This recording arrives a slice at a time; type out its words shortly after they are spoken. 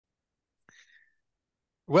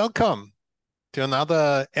Welcome to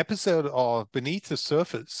another episode of Beneath the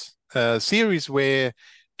Surface, a series where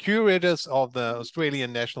curators of the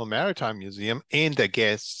Australian National Maritime Museum and their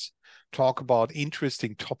guests talk about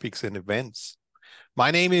interesting topics and events. My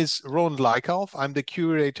name is Roland Leikauf. I'm the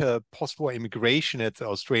curator post-war immigration at the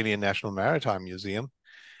Australian National Maritime Museum,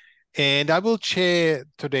 and I will chair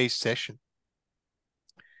today's session.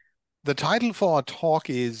 The title for our talk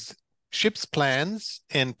is Ships Plans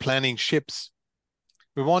and Planning Ships.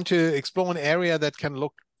 We want to explore an area that can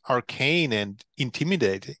look arcane and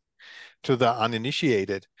intimidating to the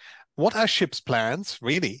uninitiated. What are ships' plans,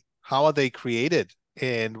 really? How are they created?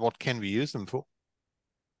 And what can we use them for?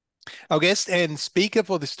 Our guest and speaker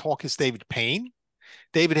for this talk is David Payne.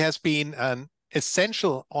 David has been an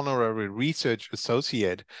essential honorary research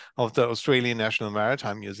associate of the Australian National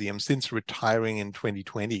Maritime Museum since retiring in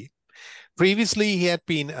 2020. Previously, he had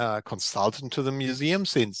been a consultant to the museum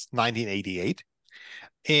since 1988.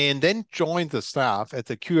 And then joined the staff at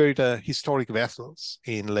the Curator Historic Vessels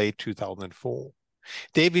in late 2004.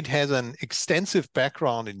 David has an extensive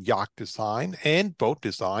background in yacht design and boat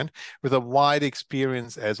design with a wide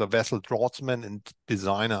experience as a vessel draughtsman and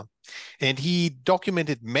designer. And he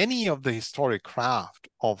documented many of the historic craft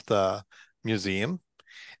of the museum,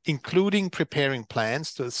 including preparing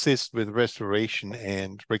plans to assist with restoration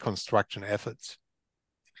and reconstruction efforts.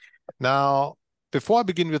 Now, before I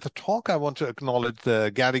begin with the talk, I want to acknowledge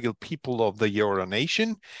the Gadigal people of the Eora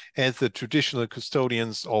Nation as the traditional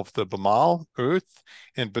custodians of the Bamal, earth,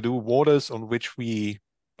 and Badoo waters on which we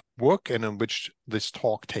work and on which this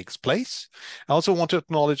talk takes place. I also want to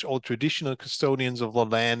acknowledge all traditional custodians of the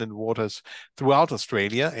land and waters throughout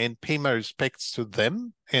Australia and pay my respects to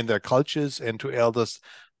them and their cultures and to elders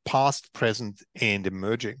past, present, and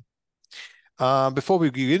emerging. Before we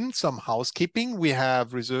begin, some housekeeping. We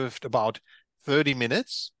have reserved about 30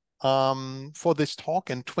 minutes for this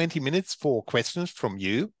talk and 20 minutes for questions from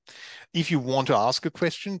you. If you want to ask a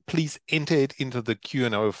question, please enter it into the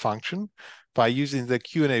Q&A function by using the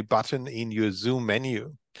Q&A button in your Zoom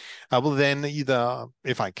menu. I will then either,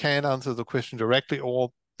 if I can, answer the question directly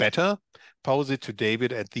or better, pose it to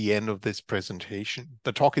David at the end of this presentation.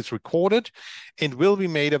 The talk is recorded and will be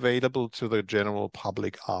made available to the general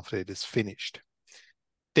public after it is finished.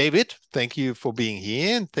 David, thank you for being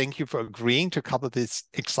here and thank you for agreeing to cover this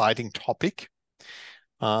exciting topic.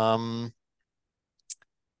 Now,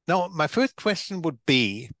 my first question would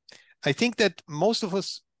be, I think that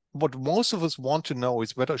what most of us want to know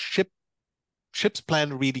is whether ship's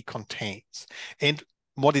plan really contains and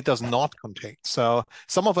what it does not contain. So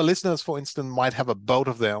some of our listeners, for instance, might have a boat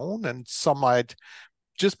of their own and some might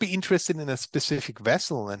just be interested in a specific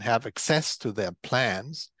vessel and have access to their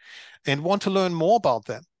plans and want to learn more about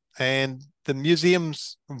them. And the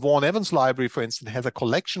museum's Vaughan Evans Library, for instance, has a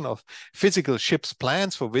collection of physical ship's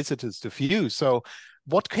plans for visitors to view. So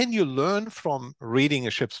what can you learn from reading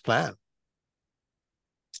a ship's plan?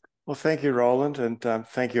 Well, thank you, Roland, and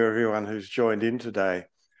thank you everyone who's joined in today.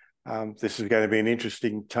 This is going to be an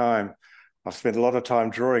interesting time. I've spent a lot of time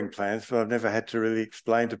drawing plans, but I've never had to really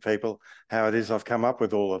explain to people how it is I've come up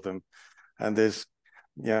with all of them. And there's,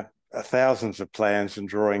 thousands of plans and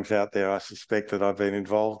drawings out there, I suspect, that I've been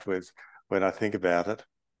involved with when I think about it.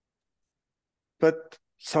 But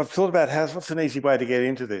so I've thought about what's an easy way to get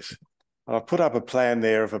into this. And I've put up a plan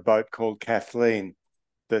there of a boat called Kathleen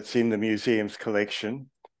that's in the museum's collection.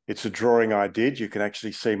 It's a drawing I did. You can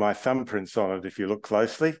actually see my thumbprints on it if you look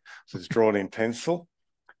closely. So it's drawn in pencil.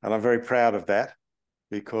 And I'm very proud of that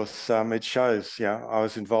because it shows, I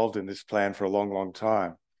was involved in this plan for a long, long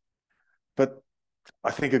time. But I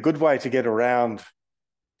think a good way to get around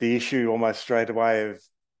the issue almost straight away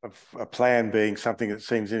of a plan being something that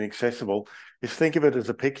seems inaccessible is think of it as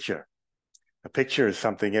a picture. A picture is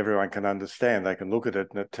something everyone can understand. They can look at it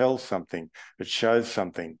and it tells something. It shows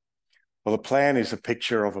something. Well, a plan is a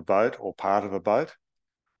picture of a boat or part of a boat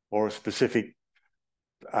or a specific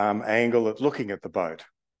angle at looking at the boat.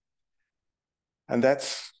 And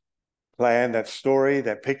that's plan, that story,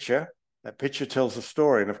 that picture tells a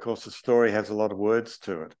story. And of course, the story has a lot of words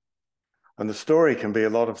to it. And the story can be a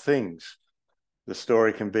lot of things. The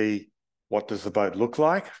story can be, what does the boat look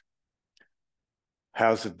like?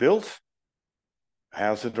 How's it built?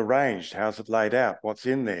 How's it arranged? How's it laid out? What's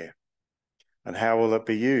in there? And how will it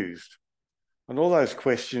be used? And all those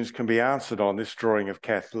questions can be answered on this drawing of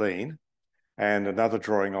Kathleen and another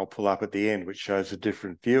drawing I'll pull up at the end, which shows a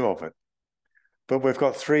different view of it. But we've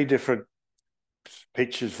got three different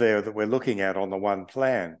pictures there that we're looking at on the one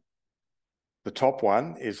plan. The top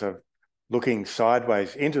one is looking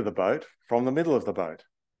sideways into the boat from the middle of the boat.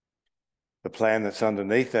 The plan that's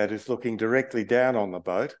underneath that is looking directly down on the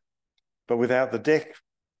boat, but without the deck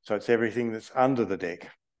So it's everything that's under the deck.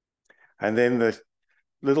 And then the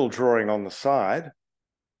little drawing on the side,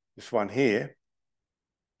 this one here,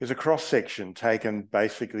 is a cross-section taken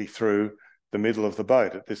basically through the middle of the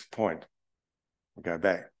boat at this point. I'll go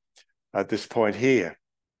back. At this point here.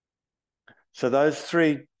 So those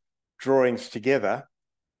three drawings together,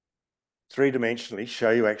 three-dimensionally, show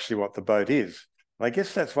you actually what the boat is. And I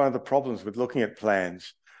guess that's one of the problems with looking at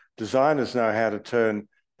plans. Designers know how to turn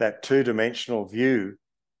that two-dimensional view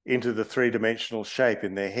into the three-dimensional shape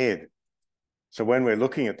in their head. So when we're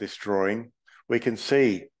looking at this drawing, we can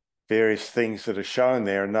see various things that are shown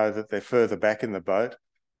there and know that they're further back in the boat,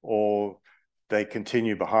 or they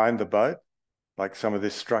continue behind the boat, like some of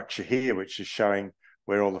this structure here, which is showing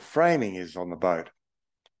where all the framing is on the boat.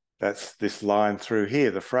 That's this line through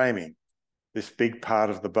here, the framing. This big part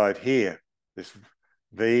of the boat here, this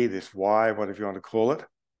V, this Y, whatever you want to call it,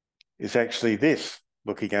 is actually this,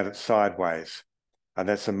 looking at it sideways. And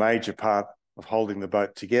that's a major part of holding the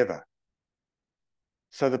boat together.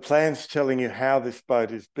 So the plan's telling you how this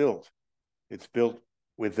boat is built. It's built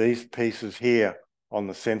with these pieces here on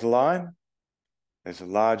the center line. There's a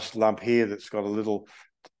large lump here that's got a little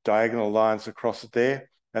diagonal lines across it there.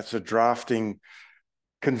 That's a drafting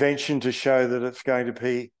convention to show that it's going to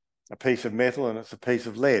be a piece of metal and it's a piece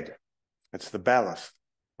of lead. It's the ballast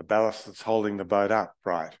that's holding the boat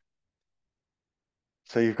upright.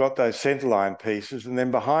 So you've got those centerline pieces, and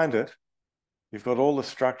then behind it, you've got all the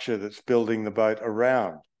structure that's building the boat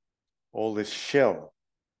around, all this shell,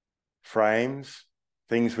 frames,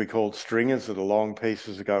 things we called stringers that are long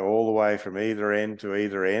pieces that go all the way from either end to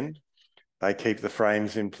either end. They keep the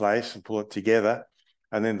frames in place and pull it together.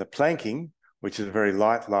 And then the planking, which is a very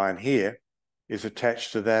light line here, is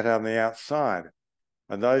attached to that on the outside.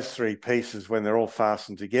 And those three pieces, when they're all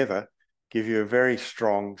fastened together, give you a very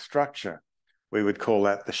strong structure. We would call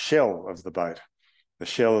that the shell of the boat. The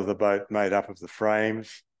shell of the boat made up of the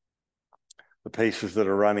frames, the pieces that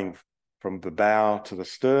are running from the bow to the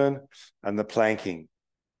stern, and the planking.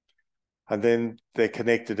 And then they're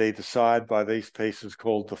connected either side by these pieces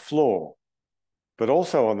called the floor. But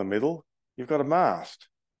also on the middle, you've got a mast.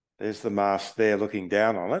 There's the mast there looking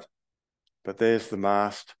down on it, but there's the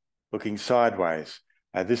mast looking sideways.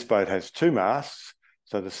 And this boat has two masts.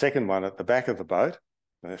 So the second one at the back of the boat,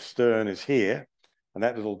 the stern is here, and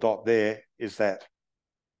that little dot there is that.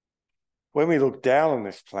 When we look down on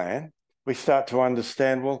this plan, we start to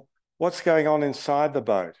understand, well, what's going on inside the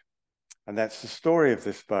boat? And that's the story of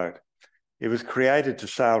this boat. It was created to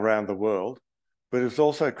sail around the world, but it was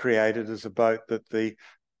also created as a boat that the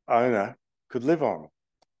owner could live on.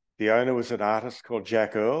 The owner was an artist called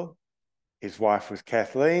Jack Earl. His wife was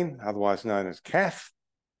Kathleen, otherwise known as Kath.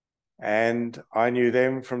 And I knew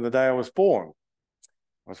them from the day I was born.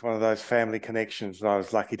 It was one of those family connections that I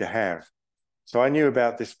was lucky to have. So I knew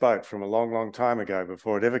about this boat from a long, long time ago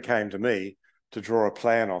before it ever came to me to draw a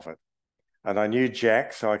plan of it. And I knew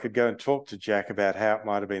Jack, so I could go and talk to Jack about how it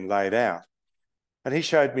might have been laid out. And he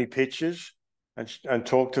showed me pictures and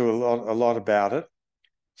talked to a lot about it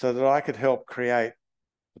so that I could help create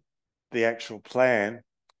the actual plan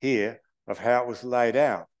here of how it was laid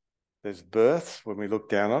out. There's berths when we look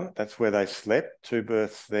down on it. That's where they slept, 2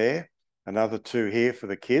 berths there, another 2 here for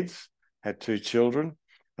the kids, had 2 children,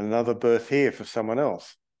 and another berth here for someone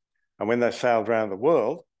else. And when they sailed around the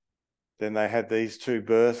world, then they had these 2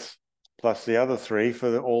 berths plus the other 3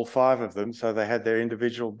 for all 5 of them, so they had their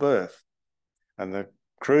individual berth. And the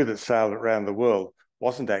crew that sailed around the world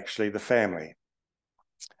wasn't actually the family.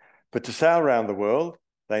 But to sail around the world,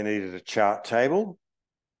 they needed a chart table,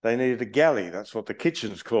 they needed a galley. That's what the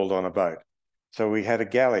kitchen's called on a boat. So we had a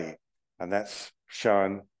galley, and that's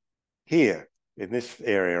shown here in this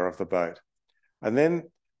area of the boat. And then,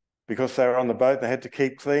 because they were on the boat, they had to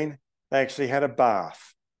keep clean, they actually had a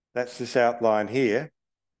bath. That's this outline here,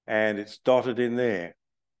 and it's dotted in there.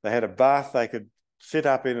 They had a bath they could sit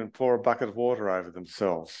up in and pour a bucket of water over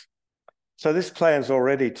themselves. So this plan's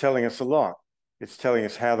already telling us a lot. It's telling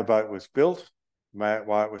us how the boat was built, why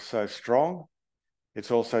it was so strong.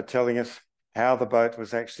 It's also telling us how the boat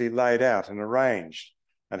was actually laid out and arranged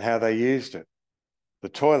and how they used it. The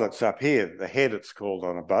toilet's up here, the head it's called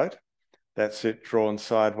on a boat. That's it drawn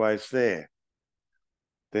sideways there.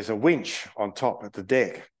 There's a winch on top at the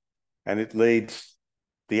deck, and it leads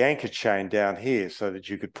the anchor chain down here so that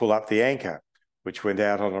you could pull up the anchor, which went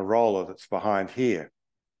out on a roller that's behind here.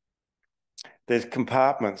 There's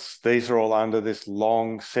compartments. These are all under this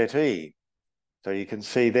long settee. So you can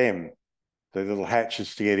see them, the little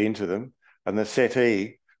hatches to get into them. And the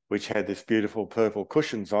settee, which had this beautiful purple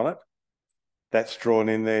cushions on it, that's drawn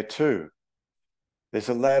in there too. There's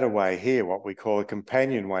a ladderway here, what we call a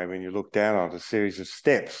companionway, when you look down on a series of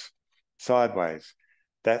steps sideways.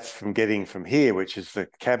 That's from getting from here, which is the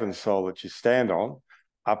cabin sole that you stand on,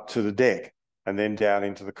 up to the deck and then down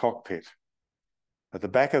into the cockpit. At the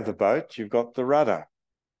back of the boat, you've got the rudder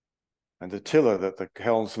and the tiller that the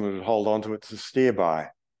helmsman would hold onto it to steer by.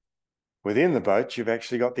 Within the boat, you've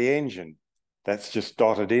actually got the engine. That's just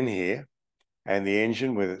dotted in here, and the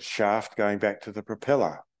engine with its shaft going back to the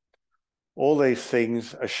propeller. All these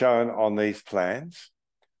things are shown on these plans.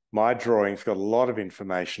 My drawing's got a lot of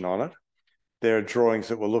information on it. There are drawings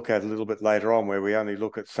that we'll look at a little bit later on where we only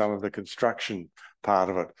look at some of the construction part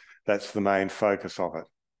of it. That's the main focus of it,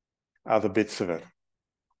 other bits of it.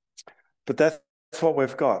 But that's what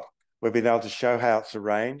we've got. We've been able to show how it's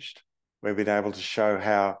arranged. We've been able to show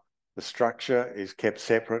how the structure is kept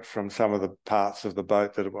separate from some of the parts of the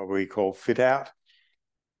boat that are what we call fit out.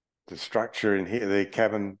 The structure in here, the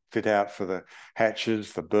cabin fit out for the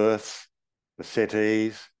hatches, the berths, the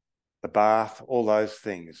settees, the bath, all those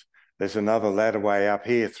things. There's another ladderway up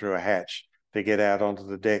here through a hatch to get out onto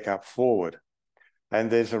the deck up forward. And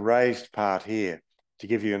there's a raised part here to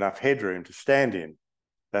give you enough headroom to stand in.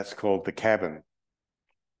 That's called the cabin.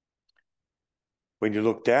 When you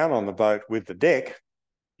look down on the boat with the deck,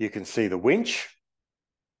 you can see the winch.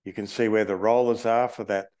 You can see where the rollers are for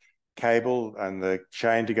that cable and the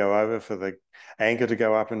chain to go over for the anchor to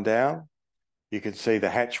go up and down. You can see the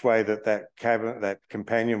hatchway that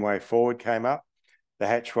companionway forward came up, the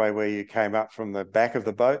hatchway where you came up from the back of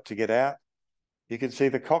the boat to get out. You can see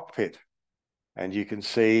the cockpit, and you can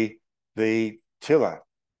see the tiller.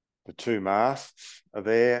 The two masts are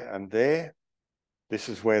there and there. This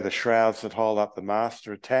is where the shrouds that hold up the mast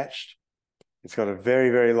are attached. It's got a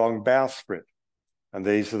very, very long bowsprit, and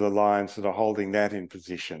these are the lines that are holding that in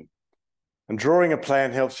position. And drawing a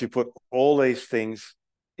plan helps you put all these things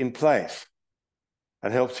in place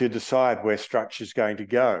and helps you decide where structure's going to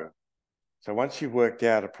go. So once you've worked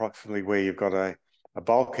out approximately where you've got a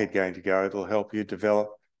bulkhead going to go, it'll help you develop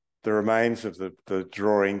the remains of the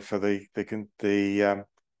drawing for the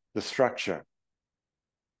structure.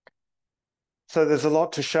 So there's a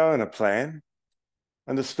lot to show in a plan.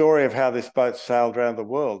 And the story of how this boat sailed around the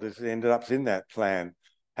world ended up in that plan,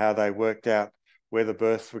 how they worked out where the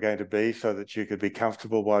berths were going to be so that you could be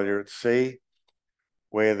comfortable while you're at sea,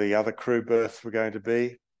 where the other crew berths were going to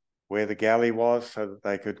be, where the galley was so that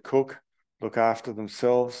they could cook, look after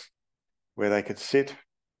themselves, where they could sit,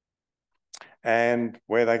 and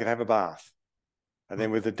where they could have a bath. And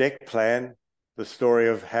then with the deck plan, the story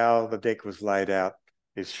of how the deck was laid out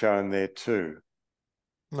is shown there too.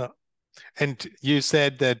 No. And you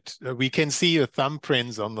said that we can see your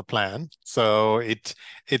thumbprints on the plan. So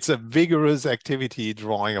it's a vigorous activity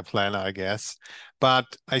drawing a plan, I guess.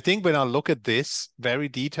 But I think when I look at this very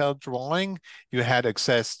detailed drawing, you had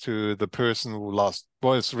access to the person who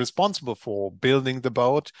was responsible for building the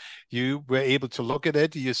boat. You were able to look at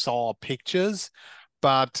it. You saw pictures.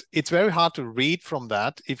 But it's very hard to read from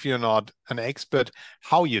that if you're not an expert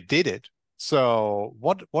how you did it. So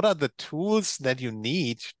what are the tools that you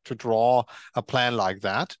need to draw a plan like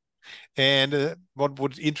that? And what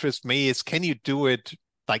would interest me is, can you do it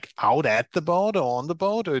like out at the boat or on the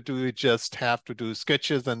boat, or do you just have to do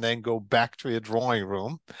sketches and then go back to your drawing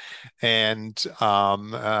room and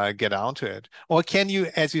get onto it? Or can you,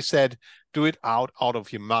 as you said, do it out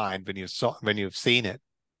of your mind when you've seen it?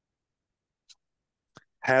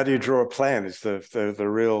 How do you draw a plan is the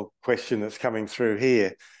real question that's coming through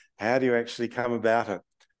here. How do you actually come about it?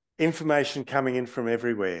 Information coming in from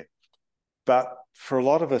everywhere. But for a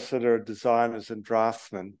lot of us that are designers and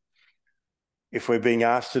draftsmen, if we're being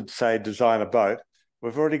asked to, say, design a boat,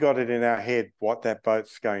 we've already got it in our head what that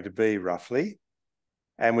boat's going to be roughly.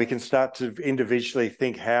 And we can start to individually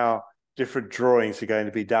think how different drawings are going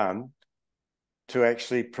to be done to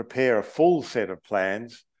actually prepare a full set of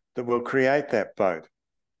plans that will create that boat.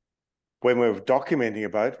 When we're documenting a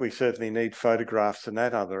boat, we certainly need photographs and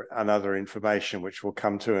other information, which we'll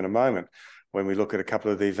come to in a moment when we look at a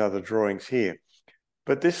couple of these other drawings here.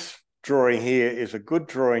 But this drawing here is a good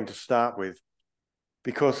drawing to start with,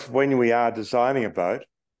 because when we are designing a boat,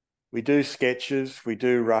 we do sketches, we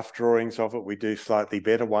do rough drawings of it, we do slightly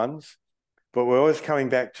better ones, but we're always coming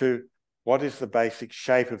back to what is the basic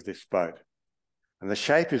shape of this boat. And the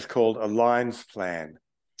shape is called a lines plan.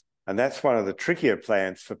 And that's one of the trickier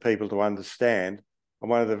plans for people to understand,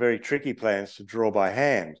 and one of the very tricky plans to draw by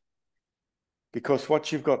hand. Because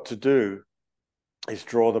what you've got to do is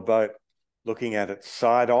draw the boat looking at it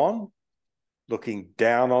side on, looking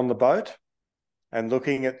down on the boat, and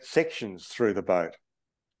looking at sections through the boat.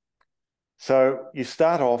 So you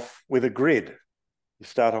start off with a grid. You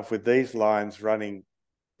start off with these lines running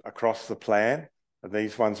across the plan, and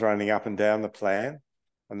these ones running up and down the plan.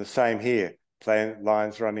 And the same here, plan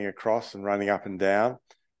lines running across and running up and down.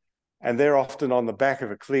 And they're often on the back of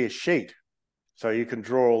a clear sheet. So you can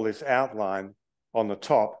draw all this outline on the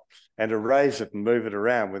top and erase it and move it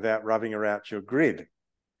around without rubbing around your grid.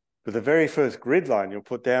 But the very first grid line you'll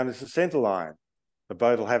put down is the center line. The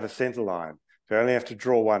boat will have a center line. So you only have to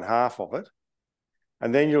draw one half of it.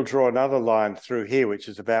 And then you'll draw another line through here, which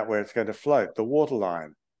is about where it's going to float, the water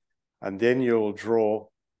line. And then you'll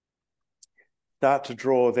start to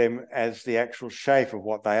draw them as the actual shape of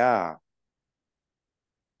what they are.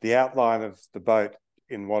 The outline of the boat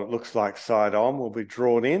in what it looks like side on will be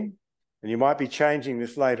drawn in, and you might be changing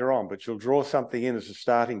this later on, but you'll draw something in as a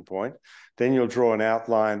starting point. Then you'll draw an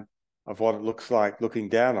outline of what it looks like looking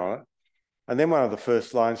down on it. And then one of the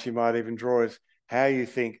first lines you might even draw is how you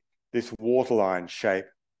think this waterline shape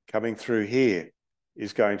coming through here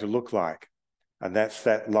is going to look like. And that's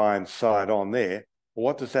that line side on there. Well,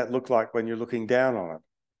 what does that look like when you're looking down on it?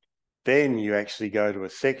 Then you actually go to a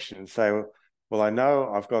section and say, well, I know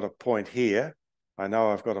I've got a point here. I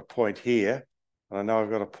know I've got a point here. And I know I've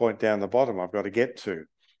got a point down the bottom I've got to get to.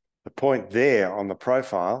 The point there on the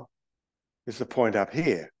profile is the point up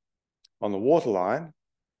here. On the waterline,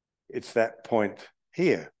 it's that point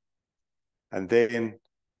here. And then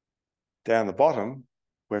down the bottom,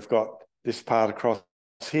 we've got this part across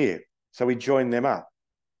here. So we join them up.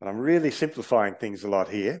 And I'm really simplifying things a lot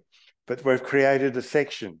here, but we've created a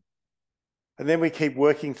section. And then we keep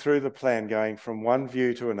working through the plan, going from one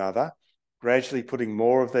view to another, gradually putting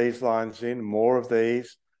more of these lines in, more of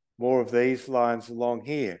these lines along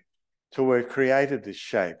here, till we've created this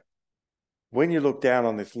shape. When you look down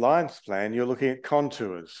on this lines plan, you're looking at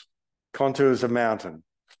contours. Contours of mountain.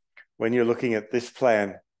 When you're looking at this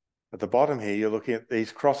plan at the bottom here, you're looking at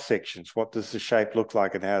these cross sections. What does the shape look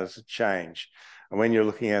like and how does it change? And when you're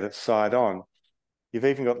looking at it side on, you've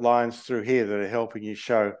even got lines through here that are helping you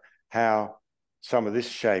show how some of this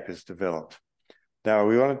shape is developed. Now,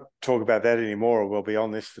 we won't talk about that anymore, or we'll be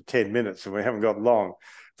on this for 10 minutes and we haven't got long.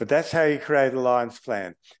 But that's how you create a lines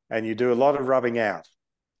plan. And you do a lot of rubbing out,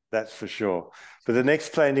 that's for sure. But the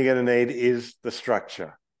next plan you're going to need is the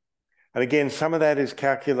structure. And again, some of that is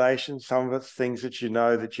calculation, some of it's things that you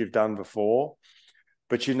know that you've done before,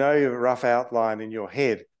 but you know your rough outline in your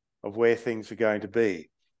head of where things are going to be.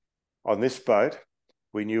 On this boat,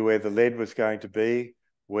 we knew where the lead was going to be,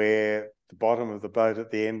 where the bottom of the boat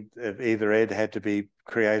at the end of either end had to be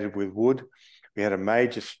created with wood. We had a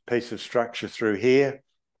major piece of structure through here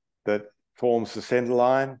that forms the center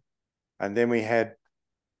line, and then we had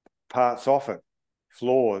parts off it,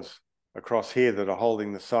 floors across here that are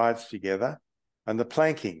holding the sides together, and the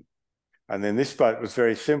planking. And then this boat was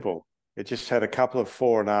very simple. It just had a couple of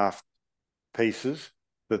fore and aft pieces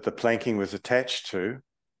that the planking was attached to,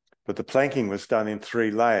 but the planking was done in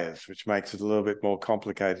 3 layers, which makes it a little bit more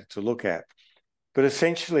complicated to look at. But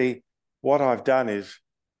essentially, what I've done is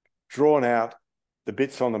drawn out the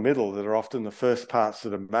bits on the middle that are often the first parts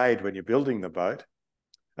that are made when you're building the boat,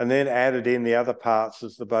 and then added in the other parts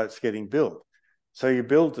as the boat's getting built. So you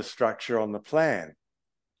build the structure on the plan.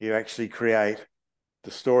 You actually create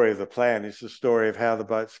the story of the plan is the story of how the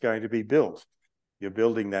boat's going to be built. You're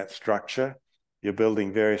building that structure, you're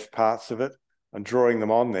building various parts of it and drawing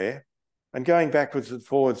them on there and going backwards and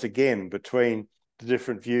forwards again between the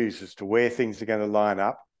different views as to where things are going to line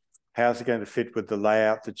up, how's it going to fit with the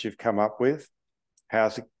layout that you've come up with,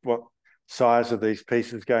 what size of these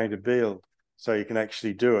pieces going to build, so you can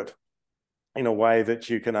actually do it in a way that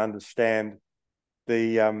you can understand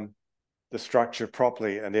the structure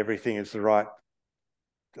properly and everything is the right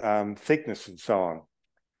thickness and so on.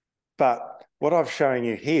 But what I've shown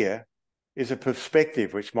you here is a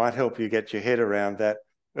perspective which might help you get your head around that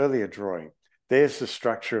earlier drawing. There's the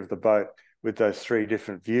structure of the boat with those 3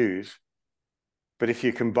 different views. But if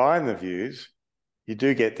you combine the views, you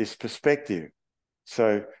do get this perspective.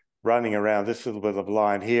 So running around this little bit of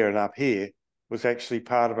line here and up here was actually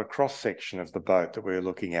part of a cross-section of the boat that we were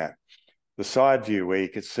looking at. The side view where you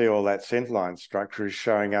could see all that centerline structure is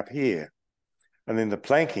showing up here. And then the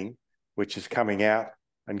planking, which is coming out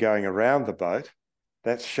and going around the boat,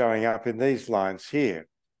 that's showing up in these lines here.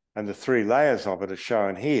 And the 3 layers of it are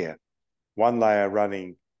shown here. One layer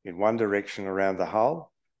running in one direction around the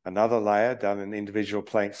hull, another layer done in individual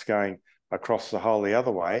planks going across the hull the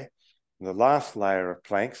other way. And the last layer of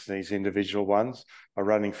planks, these individual ones, are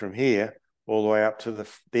running from here all the way up to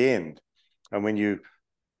the end. And when you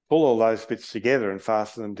pull all those bits together and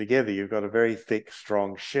fasten them together, you've got a very thick,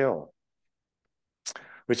 strong shell,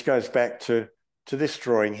 which goes back to this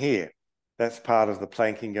drawing here. That's part of the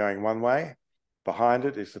planking going one way, Behind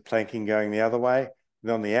it is the planking going the other way.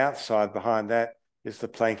 And on the outside behind that is the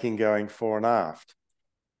planking going fore and aft.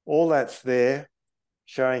 All that's there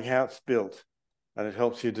showing how it's built, and it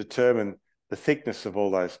helps you determine the thickness of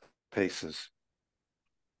all those pieces.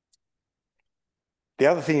 The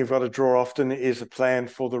other thing you've got to draw often is a plan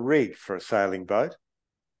for the rig for a sailing boat,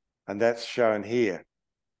 and that's shown here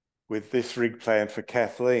with this rig plan for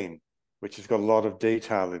Kathleen, which has got a lot of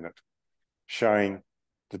detail in it, showing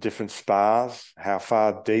the different spars, how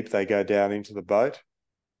far deep they go down into the boat,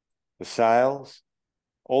 the sails,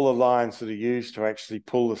 all the lines that are used to actually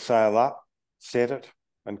pull the sail up, set it,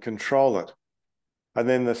 and control it. And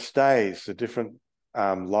then the stays, the different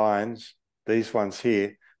lines, these ones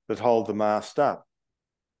here, that hold the mast up.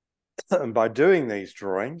 And by doing these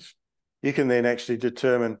drawings, you can then actually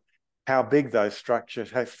determine how big those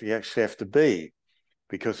structures actually have to be,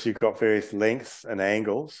 because you've got various lengths and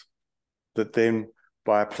angles that then,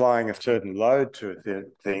 by applying a certain load to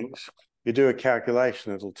things, you do a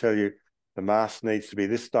calculation that'll tell you the mast needs to be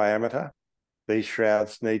this diameter, these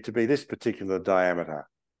shrouds need to be this particular diameter.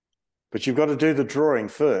 But you've got to do the drawing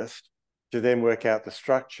first to then work out the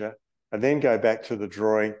structure, and then go back to the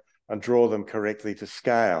drawing and draw them correctly to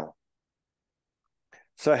scale.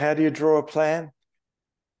 So how do you draw a plan?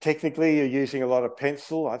 Technically, you're using a lot of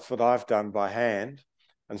pencil. That's what I've done by hand.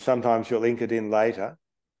 And sometimes you'll ink it in later.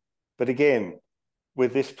 But again,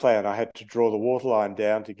 with this plan, I had to draw the waterline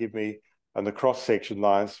down to give me, and the cross-section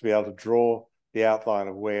lines to be able to draw the outline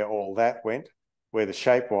of where all that went, where the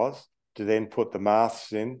shape was, to then put the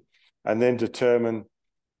masts in, and then determine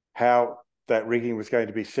how that rigging was going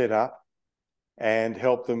to be set up, and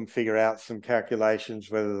help them figure out some calculations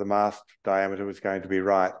whether the mast diameter was going to be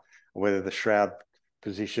right, or whether the shroud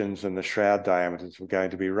positions and the shroud diameters were going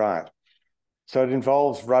to be right. So it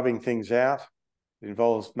involves rubbing things out, it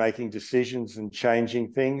involves making decisions and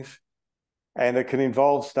changing things, and it can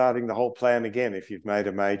involve starting the whole plan again if you've made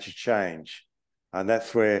a major change. And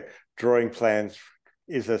that's where drawing plans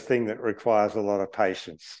is a thing that requires a lot of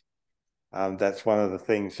patience. That's one of the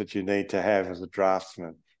things that you need to have as a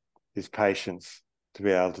draftsman, is patience to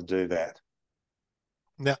be able to do that.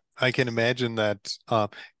 Yeah, I can imagine that.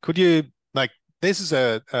 Could you, like, this is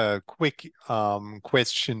a quick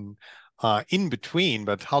question in between,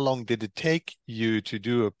 but how long did it take you to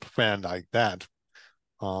do a plan like that?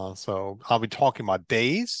 So are we talking about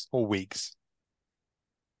days or weeks?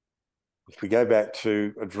 If we go back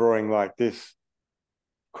to a drawing like this,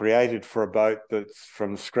 created for a boat that's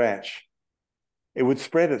from scratch, it would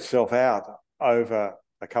spread itself out over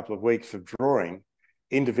a couple of weeks of drawing.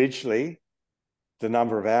 Individually, the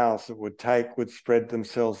number of hours it would take would spread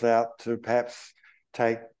themselves out to perhaps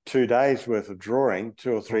take 2 days worth of drawing,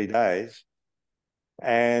 2 or 3 days.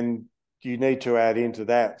 And you need to add into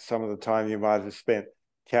that some of the time you might have spent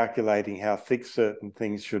calculating how thick certain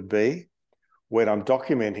things should be. When I'm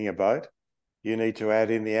documenting a boat, you need to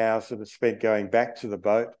add in the hours that are spent going back to the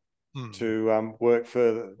boat to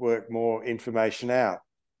work more information out.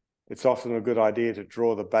 It's often a good idea to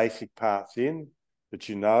draw the basic parts in that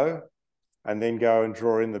you know, and then go and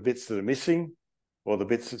draw in the bits that are missing or the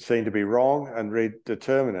bits that seem to be wrong and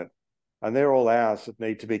redetermine it. And they're all hours that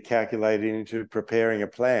need to be calculated into preparing a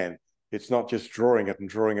plan. It's not just drawing it and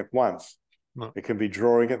drawing it once. No. It can be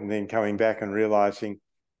drawing it and then coming back and realizing,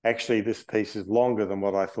 actually, this piece is longer than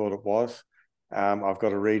what I thought it was. I've got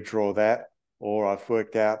to redraw that, or I've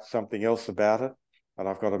worked out something else about it and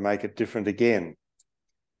I've got to make it different again.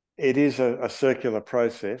 It is a circular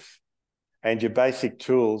process, and your basic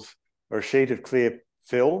tools are a sheet of clear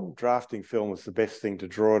film. Drafting film is the best thing to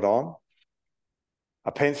draw it on.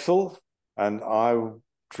 A pencil, and I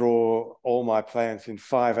draw all my plans in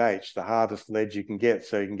 5H, the hardest lead you can get,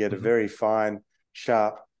 so you can get a very fine,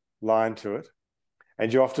 sharp line to it.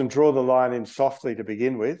 And you often draw the line in softly to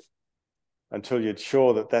begin with until you're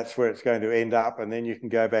sure that that's where it's going to end up, and then you can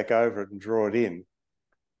go back over it and draw it in.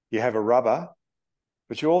 You have a rubber,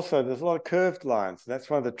 but there's a lot of curved lines, and that's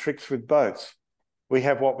one of the tricks with boats. We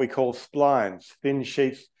have what we call splines, thin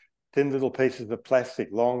sheets, thin little pieces of plastic,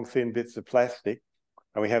 long, thin bits of plastic,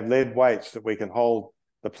 and we have lead weights that we can hold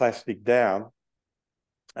the plastic down,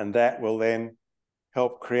 and that will then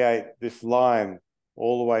help create this line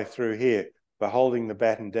all the way through here by holding the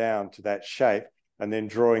batten down to that shape and then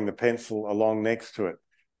drawing the pencil along next to it.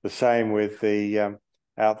 The same with the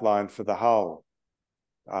outline for the hull,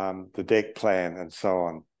 the deck plan, and so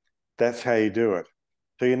on. That's how you do it.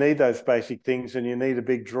 So you need those basic things, and you need a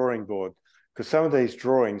big drawing board, because some of these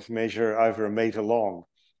drawings measure over 1 metre long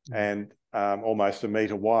and almost 1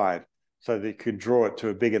 metre wide, so that you can draw it to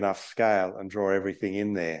a big enough scale and draw everything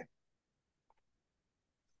in there.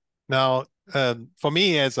 Now, for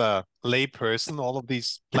me as a lay person, all of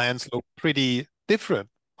these plans look pretty different.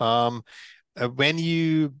 Um, when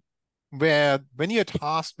you're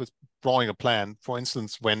tasked with drawing a plan, for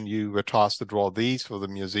instance, when you were tasked to draw these for the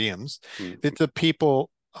museums, did the people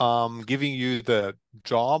giving you the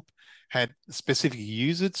job had specific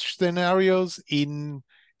usage scenarios in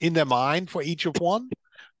their mind for each of one?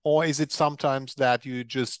 Or is it sometimes that you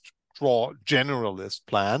just draw generalist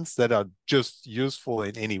plans that are just useful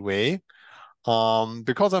in any way?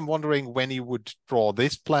 Because I'm wondering when you would draw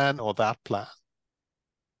this plan or that plan.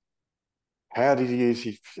 How did you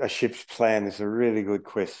use a ship's plan is a really good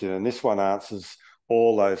question. And this one answers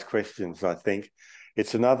all those questions, I think.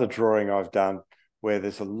 It's another drawing I've done where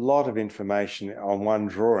there's a lot of information on one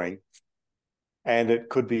drawing, and it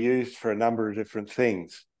could be used for a number of different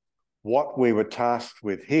things. What we were tasked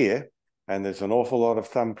with here, and there's an awful lot of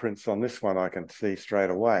thumbprints on this one I can see straight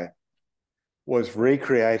away, was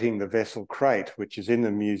recreating the vessel Crate, which is in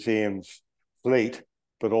the museum's fleet,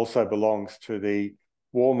 but also belongs to the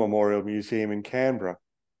War Memorial Museum in Canberra.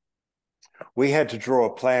 We had to draw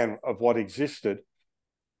a plan of what existed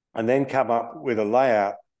and then come up with a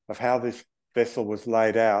layout of how this vessel was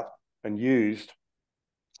laid out and used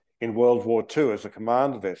in World War II as a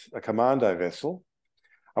commando vessel.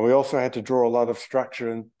 And we also had to draw a lot of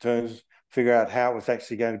structure in terms of figure out how it was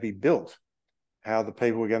actually going to be built, how the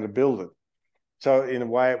people were going to build it. So in a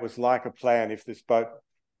way, it was like a plan if this boat,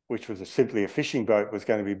 which was simply a fishing boat, was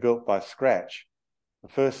going to be built by scratch. The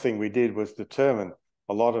first thing we did was determine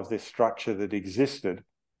a lot of this structure that existed,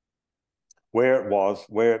 where it was,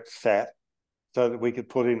 where it sat, so that we could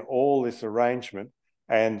put in all this arrangement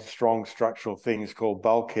and strong structural things called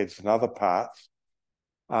bulkheads and other parts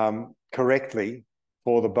correctly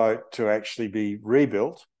for the boat to actually be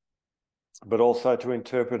rebuilt, but also to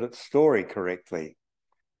interpret its story correctly.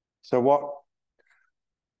 So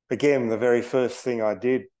again, the very first thing I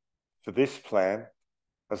did for this plan,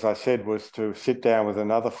 as I said, was to sit down with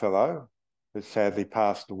another fellow who sadly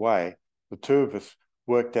passed away. The two of us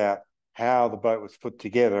worked out how the boat was put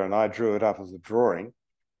together, and I drew it up as a drawing.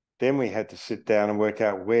 Then we had to sit down and work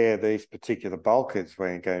out where these particular bulkheads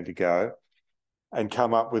were going to go and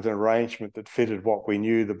come up with an arrangement that fitted what we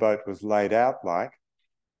knew the boat was laid out like,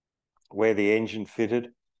 where the engine fitted,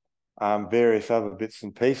 various other bits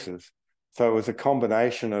and pieces. So it was a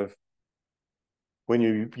combination of, when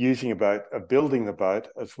you're using a boat, of building the boat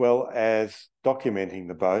as well as documenting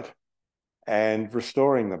the boat and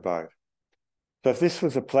restoring the boat. So if this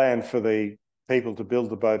was a plan for the people to build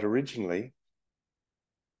the boat originally,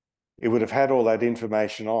 it would have had all that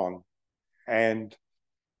information on, and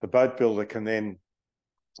the boat builder can then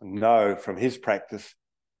know from his practice,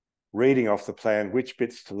 reading off the plan, which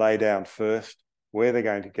bits to lay down first, where they're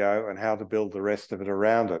going to go, and how to build the rest of it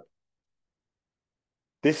around it.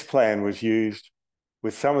 This plan was used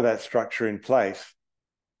with some of that structure in place,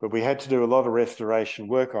 but we had to do a lot of restoration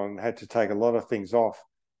work on and had to take a lot of things off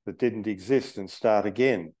that didn't exist and start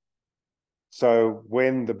again. So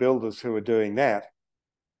when the builders who were doing that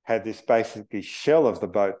had this basically shell of the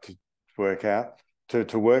boat to work out,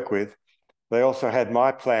 to work with, they also had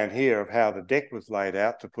my plan here of how the deck was laid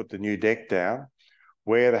out to put the new deck down,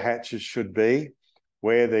 where the hatches should be,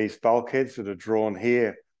 where these bulkheads that are drawn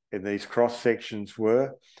here in these cross sections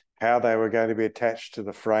were, how they were going to be attached to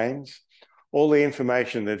the frames. All the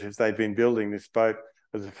information that, as they'd been building this boat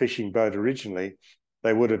as a fishing boat originally,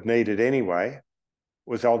 they would have needed anyway,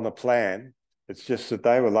 was on the plan. It's just that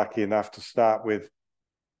they were lucky enough to start with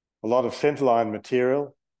a lot of centerline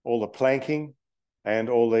material, all the planking, and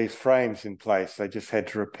all these frames in place. They just had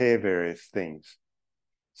to repair various things.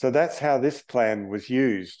 So that's how this plan was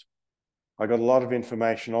used. I got a lot of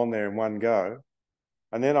information on there in one go.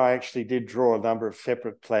 And then I actually did draw a number of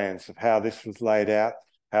separate plans of how this was laid out,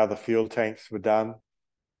 how the fuel tanks were done.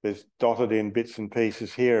 There's dotted in bits and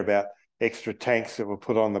pieces here about extra tanks that were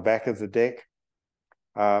put on the back of the deck.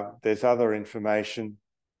 There's other information.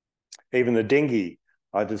 Even the dinghy,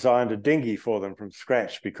 I designed a dinghy for them from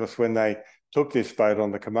scratch, because when they took this boat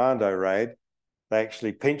on the commando raid, they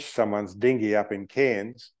actually pinched someone's dinghy up in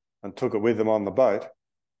Cairns and took it with them on the boat.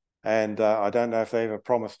 And I don't know if they ever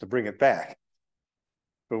promised to bring it back.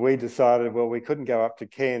 But we decided, well, we couldn't go up to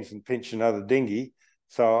Cairns and pinch another dinghy.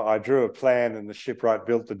 So I drew a plan and the shipwright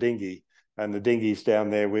built the dinghy, and the dinghy's down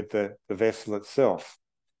there with the vessel itself.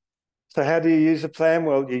 So how do you use a plan?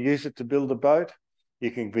 Well, you use it to build a boat.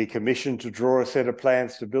 You can be commissioned to draw a set of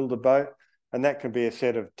plans to build a boat, and that can be a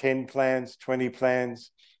set of 10 plans, 20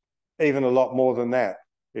 plans, even a lot more than that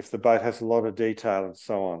if the boat has a lot of detail and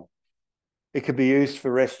so on. It could be used for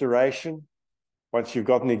restoration. Once you've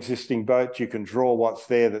got an existing boat, you can draw what's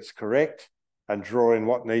there that's correct and draw in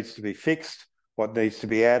what needs to be fixed, what needs to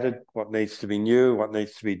be added, what needs to be new, what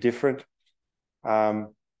needs to be different.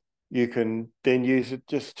 You can then use it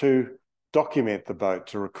just to document the boat,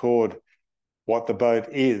 to record what the boat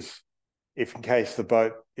is, if in case the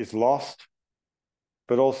boat is lost,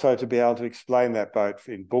 but also to be able to explain that boat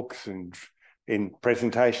in books and in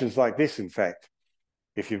presentations like this, in fact.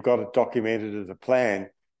 If you've got it documented as a plan,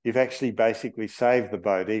 you've actually basically saved the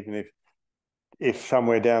boat, even if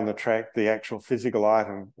somewhere down the track the actual physical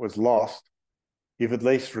item was lost, you've at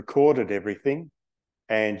least recorded everything,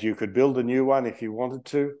 and you could build a new one if you wanted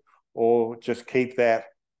to, or just keep that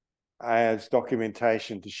as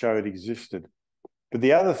documentation to show it existed. But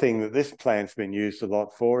the other thing that this plan's been used a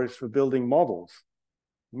lot for is for building models.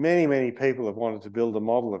 Many, many people have wanted to build a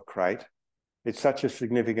model of Crate. It's such a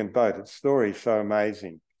significant boat. Its story is so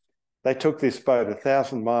amazing. They took this boat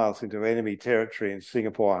 1,000 miles into enemy territory in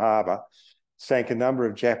Singapore Harbour, sank a number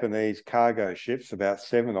of Japanese cargo ships, about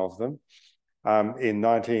 7 of them, in the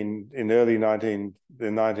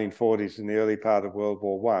 1940s, in the early part of World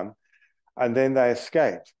War One, and then they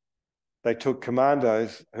escaped. They took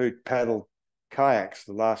commandos who paddled kayaks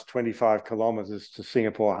the last 25 kilometres to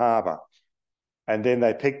Singapore Harbour, and then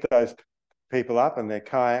they picked those people up in their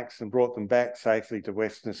kayaks and brought them back safely to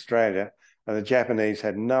Western Australia, and the Japanese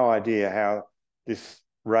had no idea how this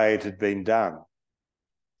raid had been done.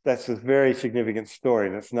 That's a very significant story,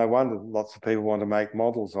 and it's no wonder lots of people want to make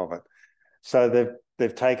models of it. So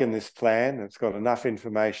they've taken this plan, it's got enough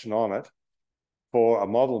information on it for a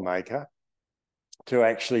model maker to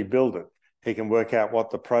actually build it. He can work out what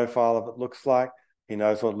the profile of it looks like. He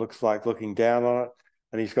knows what it looks like looking down on it.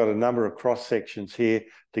 And he's got a number of cross sections here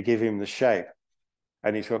to give him the shape.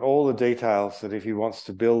 And he's got all the details that if he wants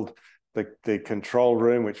to build the control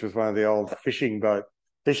room, which was one of the old fishing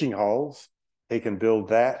holes, he can build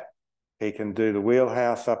that. He can do the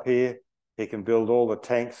wheelhouse up here. He can build all the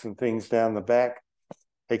tanks and things down the back.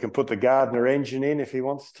 He can put the Gardner engine in if he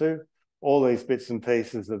wants to. All these bits and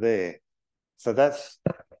pieces are there. So this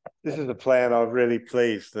is a plan I'm really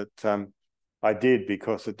pleased that I did,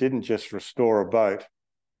 because it didn't just restore a boat.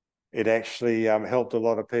 It actually helped a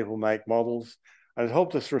lot of people make models, and it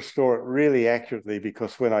helped us restore it really accurately,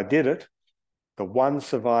 because when I did it, the one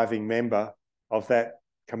surviving member of that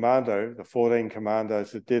commando, the 14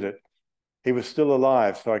 commandos that did it, he was still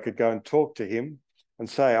alive, so I could go and talk to him and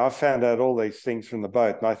say, I found out all these things from the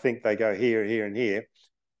boat, and I think they go here, here, and here.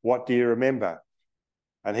 What do you remember?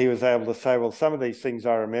 And he was able to say, well, some of these things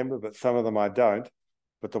I remember, but some of them I don't.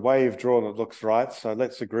 But the way you've drawn it looks right, so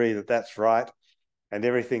let's agree that that's right. And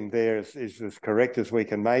everything there is as correct as we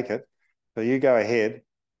can make it. So you go ahead,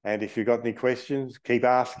 and if you've got any questions, keep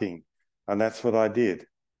asking. And that's what I did.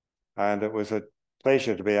 And it was a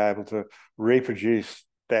pleasure to be able to reproduce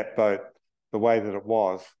that boat the way that it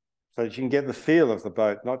was, so that you can get the feel of the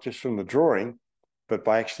boat, not just from the drawing, but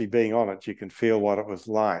by actually being on it, you can feel what it was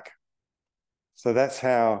like. So that's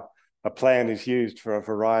how a plan is used for a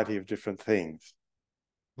variety of different things.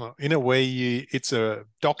 Well, in a way, it's a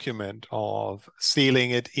document of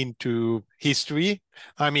sealing it into history.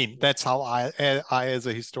 I mean, that's how I as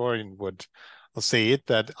a historian would say it,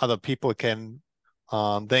 that other people can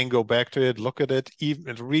then go back to it, look at it,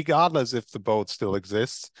 even regardless if the boat still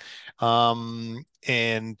exists,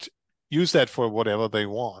 and use that for whatever they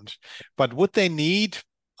want. But would they need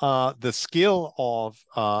the skill of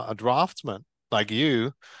a draftsman like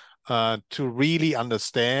you to really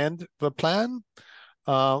understand the plan?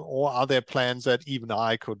 Or are there plans that even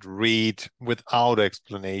I could read without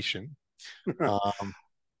explanation?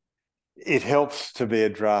 It helps to be a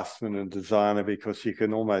draftsman and designer, because you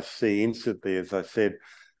can almost see instantly, as I said,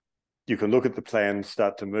 you can look at the plan and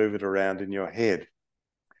start to move it around in your head.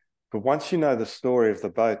 But once you know the story of the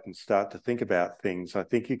boat and start to think about things, I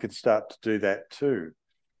think you could start to do that too.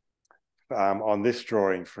 On this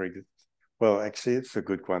drawing, well, actually, it's a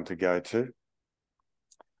good one to go to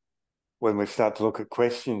when we start to look at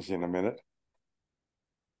questions in a minute.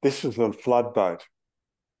 This is a flood boat,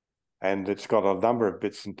 and it's got a number of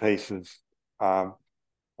bits and pieces, all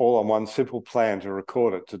on one simple plan to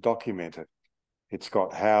record it, to document it. It's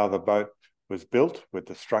got how the boat was built with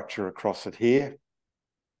the structure across it here.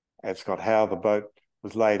 It's got how the boat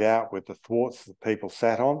was laid out with the thwarts that people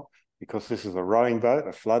sat on, because this is a rowing boat,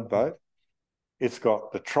 a flood boat. It's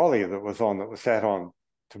got the trolley that was sat on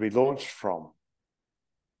to be launched from.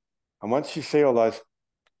 And once you see all those,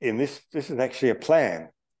 this is actually a plan,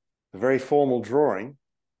 a very formal drawing,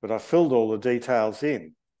 but I filled all the details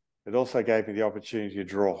in. It also gave me the opportunity to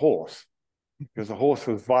draw a horse, because the horse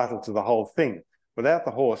was vital to the whole thing. Without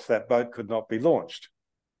the horse, that boat could not be launched.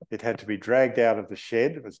 It had to be dragged out of the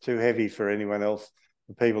shed. It was too heavy for anyone else,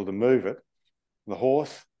 for people to move it. The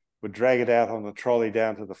horse would drag it out on the trolley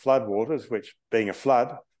down to the floodwaters, which, being a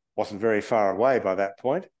flood, wasn't very far away by that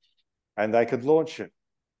point, and they could launch it.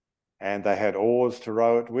 And they had oars to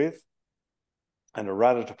row it with and a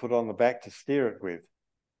rudder to put on the back to steer it with.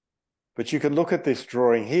 But you can look at this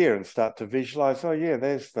drawing here and start to visualize, oh yeah,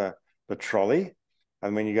 there's the trolley.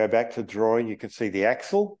 And when you go back to drawing, you can see the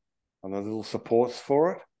axle and the little supports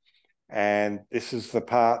for it. And this is the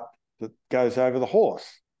part that goes over the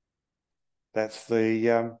horse. That's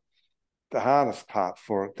the harness part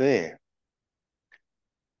for it there.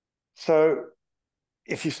 So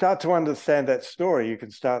if you start to understand that story, you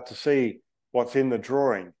can start to see what's in the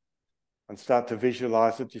drawing and start to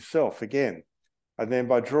visualize it yourself again. And then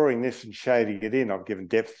by drawing this and shading it in, I've given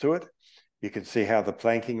depth to it. You can see how the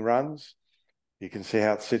planking runs. You can see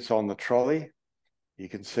how it sits on the trolley. You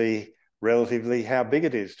can see relatively how big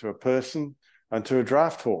it is to a person and to a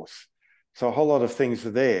draft horse. So a whole lot of things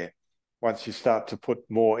are there once you start to put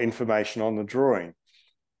more information on the drawing.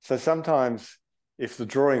 So sometimes if the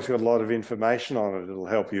drawing's got a lot of information on it, it'll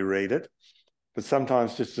help you read it. But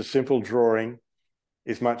sometimes just a simple drawing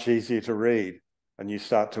is much easier to read and you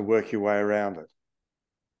start to work your way around it.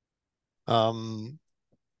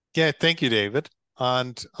 Yeah, thank you, David.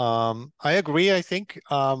 And I agree. I think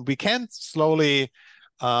we can slowly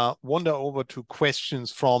wander over to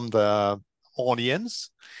questions from the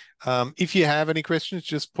audience. If you have any questions,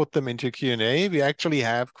 just put them into Q&A. We actually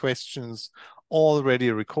have questions already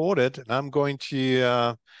recorded, and I'm going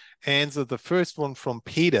to answer the first one from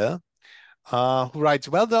Peter, who writes,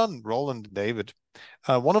 "Well done, Roland and David.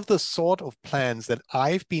 One of the sort of plans that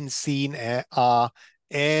I've been seeing are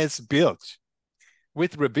as built,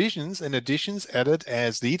 with revisions and additions added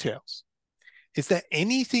as details. Is there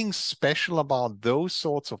anything special about those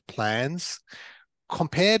sorts of plans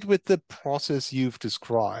compared with the process you've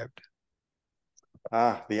described?"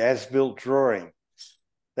 The as-built drawing.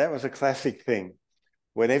 That was a classic thing.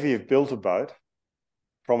 Whenever you've built a boat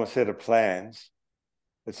from a set of plans,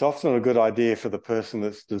 it's often a good idea for the person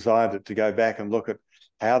that's designed it to go back and look at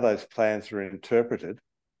how those plans are interpreted,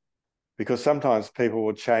 because sometimes people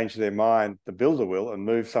will change their mind, the builder will, and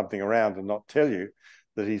move something around and not tell you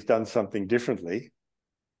that he's done something differently.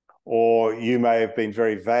 Or you may have been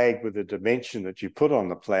very vague with the dimension that you put on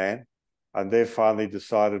the plan, and they've finally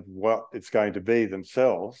decided what it's going to be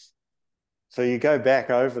themselves. So you go back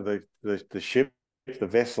over the ship, the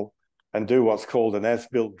vessel, and do what's called an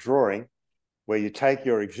as-built drawing, where you take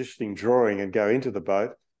your existing drawing and go into the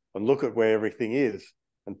boat and look at where everything is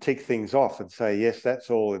and tick things off and say, yes, that's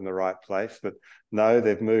all in the right place, but no,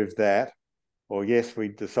 they've moved that. Or yes, we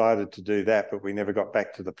decided to do that, but we never got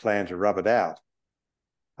back to the plan to rub it out.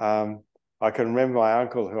 I can remember my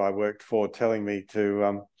uncle who I worked for telling me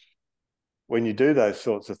to, when you do those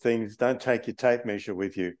sorts of things, don't take your tape measure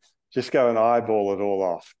with you. Just go and eyeball it all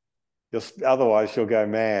off. Otherwise, you'll go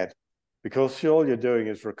mad, because all you're doing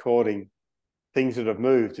is recording things that have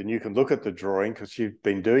moved, and you can look at the drawing because you've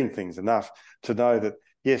been doing things enough to know that,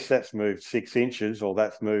 yes, that's moved 6 inches or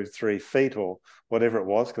that's moved 3 feet or whatever it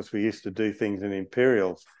was, because we used to do things in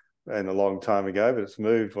imperials and a long time ago, but it's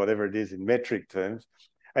moved whatever it is in metric terms.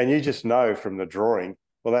 And you just know from the drawing,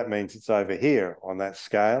 well, that means it's over here on that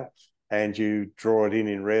scale, and you draw it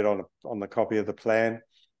in red on the copy of the plan,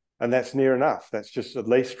 and that's near enough. That's just at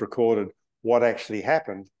least recorded what actually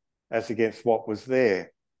happened as against what was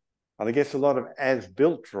there. And I guess a lot of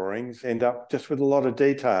as-built drawings end up just with a lot of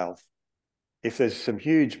details. If there's some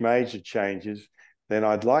huge major changes, then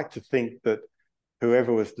I'd like to think that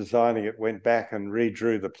whoever was designing it went back and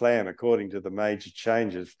redrew the plan according to the major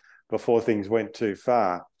changes before things went too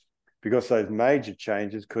far, because those major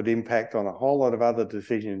changes could impact on a whole lot of other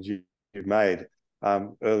decisions you've made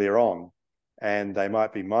earlier on. And they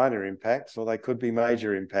might be minor impacts or they could be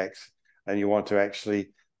major impacts. And you want to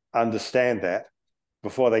actually understand that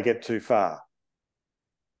before they get too far.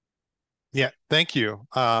 Yeah, thank you.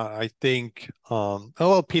 I think,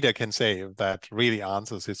 well, Peter can say if that really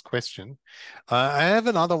answers his question. I have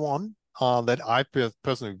another one that I've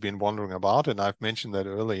personally been wondering about, and I've mentioned that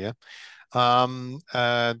earlier. To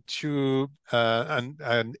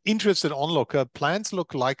an interested onlooker, plans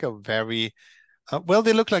look like a very, well,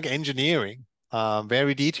 they look like engineering,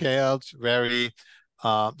 very detailed, very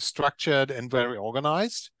structured, and very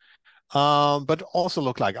organized, but also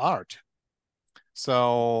look like art.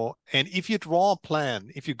 So, and if you draw a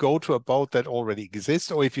plan, if you go to a boat that already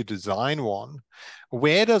exists, or if you design one,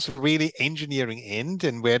 where does really engineering end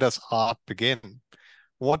and where does art begin?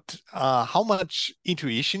 How much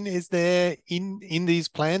intuition is there in these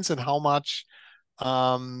plans, and how much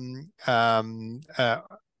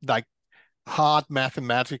like hard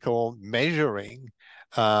mathematical measuring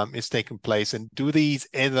is taking place, and do these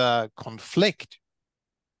ever conflict?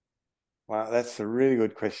 Well, that's a really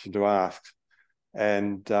good question to ask.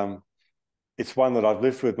 And it's one that I've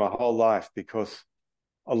lived with my whole life, because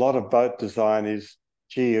a lot of boat design is,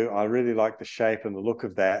 gee, I really like the shape and the look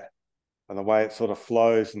of that and the way it sort of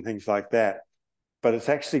flows and things like that. But it's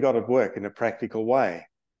actually got to work in a practical way.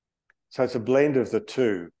 So it's a blend of the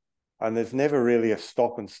two. And there's never really a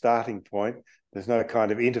stop and starting point. There's no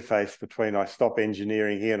kind of interface between I stop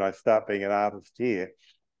engineering here and I start being an artist here.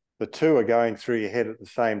 The two are going through your head at the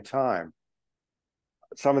same time.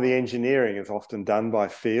 Some of the engineering is often done by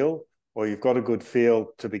feel, or you've got a good feel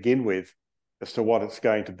to begin with as to what it's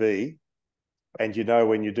going to be. And you know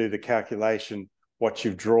when you do the calculation, what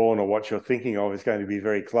you've drawn or what you're thinking of is going to be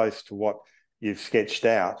very close to what you've sketched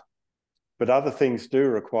out. But other things do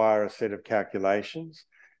require a set of calculations.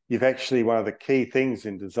 You've actually, one of the key things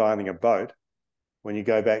in designing a boat, when you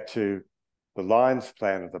go back to the lines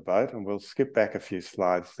plan of the boat, and we'll skip back a few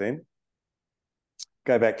slides then,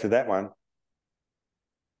 go back to that one.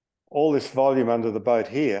 All this volume under the boat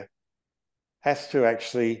here has to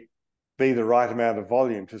actually be the right amount of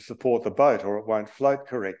volume to support the boat, or it won't float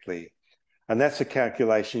correctly. And that's a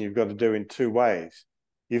calculation you've got to do in two ways.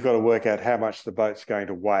 You've got to work out how much the boat's going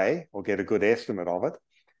to weigh, or get a good estimate of it.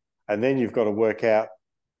 And then you've got to work out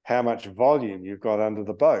how much volume you've got under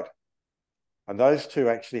the boat. And those two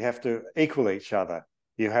actually have to equal each other.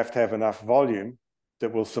 You have to have enough volume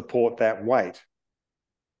that will support that weight.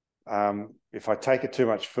 If I take it too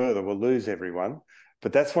much further, we'll lose everyone.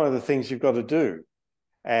 But that's one of the things you've got to do.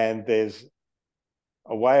 And there's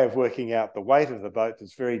a way of working out the weight of the boat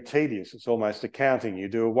that's very tedious. It's almost accounting. You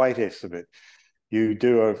do a weight estimate. You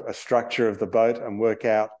do a structure of the boat and work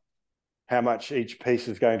out how much each piece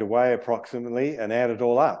is going to weigh approximately and add it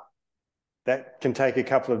all up. That can take a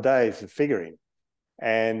couple of days of figuring.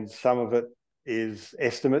 And some of it is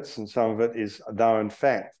estimates and some of it is known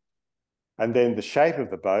fact. And then the shape of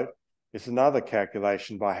the boat is another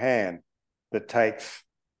calculation by hand that takes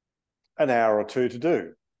an hour or two to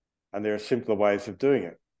do. And there are simpler ways of doing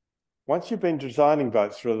it. Once you've been designing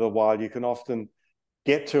boats for a little while, you can often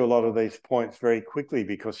get to a lot of these points very quickly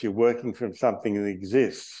because you're working from something that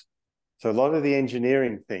exists. So a lot of the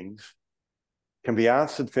engineering things can be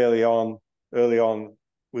answered fairly early on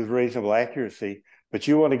with reasonable accuracy, but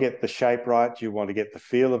you want to get the shape right, you want to get the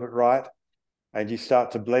feel of it right, and you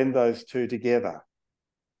start to blend those two together.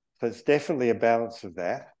 So it's definitely a balance of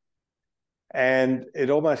that. And it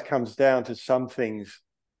almost comes down to some things,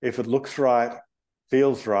 if it looks right,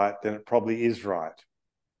 feels right, then it probably is right.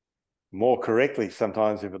 More correctly,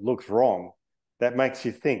 sometimes if it looks wrong, that makes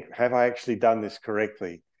you think, have I actually done this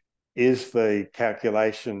correctly? Is the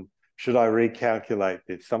calculation, should I recalculate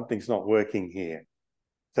this? Something's not working here.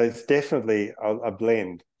 So it's definitely a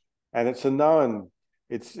blend. And it's a known,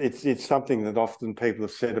 it's something that often people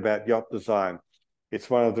have said about yacht design. It's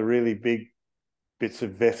one of the really big bits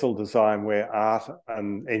of vessel design where art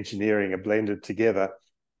and engineering are blended together.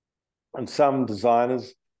 And some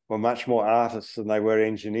designers were much more artists than they were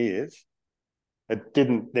engineers. It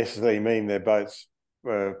didn't necessarily mean their boats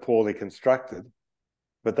were poorly constructed,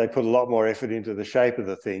 but they put a lot more effort into the shape of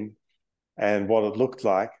the thing and what it looked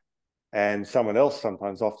like. And someone else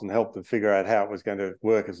sometimes often helped them figure out how it was going to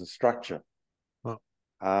work as a structure. Oh.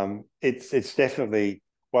 It's definitely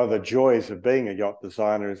one of the joys of being a yacht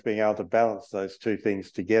designer, is being able to balance those two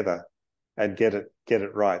things together and get it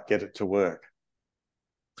right, get it to work.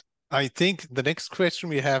 I think the next question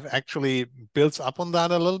we have actually builds up on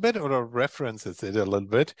that a little bit, or references it a little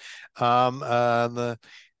bit. The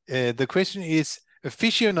question is,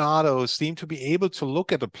 aficionados seem to be able to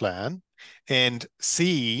look at a plan and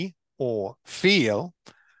see or feel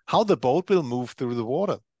how the boat will move through the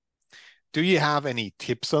water. Do you have any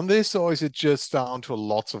tips on this, or is it just down to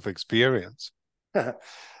lots of experience? That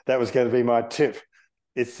was going to be my tip.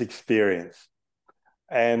 It's experience.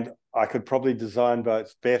 And I could probably design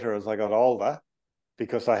boats better as I got older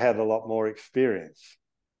because I had a lot more experience.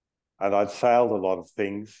 And I'd sailed a lot of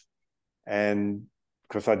things, and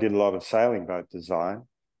because I did a lot of sailing boat design,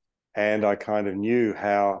 and I kind of knew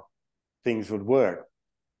how things would work.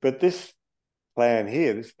 But this plan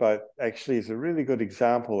here, this boat, actually is a really good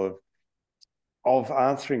example of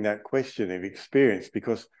answering that question of experience,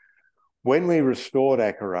 because when we restored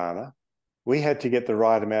Acarana, we had to get the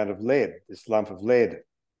right amount of lead, this lump of lead,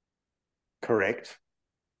 correct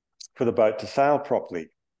for the boat to sail properly,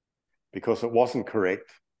 because it wasn't correct.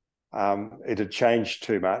 It had changed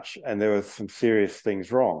too much and there were some serious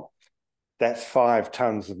things wrong. That's 5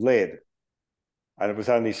 tons of lead, and it was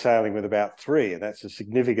only sailing with about 3, and that's a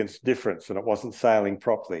significant difference, and it wasn't sailing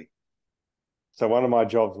properly. So one of my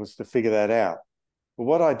jobs was to figure that out. But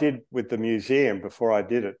what I did with the museum before I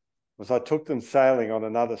did it was I took them sailing on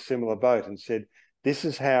another similar boat and said, this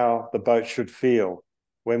is how the boat should feel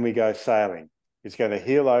when we go sailing. It's going to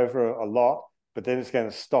heel over a lot, but then it's going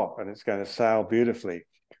to stop and it's going to sail beautifully.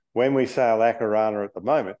 When we sail Acarana at the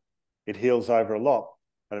moment, it heels over a lot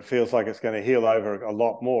and it feels like it's going to heel over a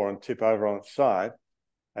lot more and tip over on its side.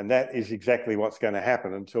 And that is exactly what's going to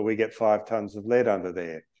happen until we get 5 tons of lead under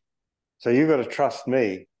there. So you've got to trust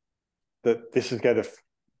me that this is going to,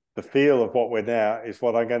 the feel of what we're now is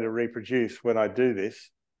what I'm going to reproduce when I do this,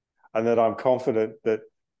 and that I'm confident that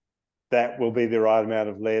that will be the right amount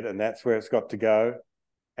of lead and that's where it's got to go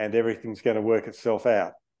and everything's going to work itself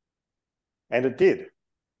out. And it did.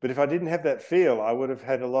 But if I didn't have that feel, I would have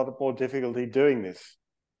had a lot more difficulty doing this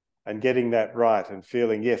and getting that right and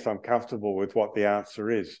feeling, yes, I'm comfortable with what the answer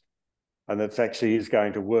is and that actually is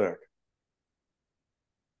going to work.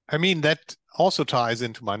 I mean, that also ties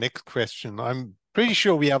into my next question. I'm pretty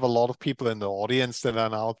sure we have a lot of people in the audience that are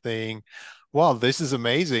now thinking, wow, this is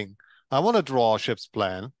amazing. I want to draw a ship's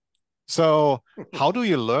plan. So how do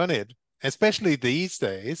you learn it? Especially these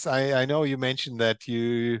days. I know you mentioned that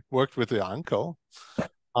you worked with your uncle.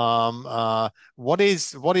 What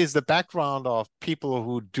is the background of people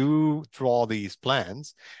who do draw these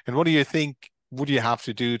plans, and what do you think would you have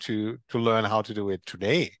to do to learn how to do it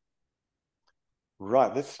today?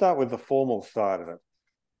 Right, let's start with the formal side of it,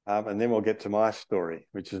 and then we'll get to my story,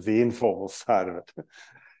 which is the informal side of it.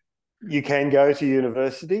 You can go to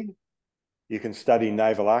university. You can study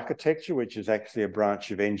naval architecture, which is actually a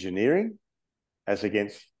branch of engineering, as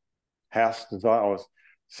against house design, or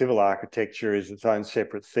civil architecture is its own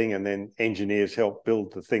separate thing, and then engineers help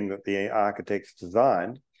build the thing that the architects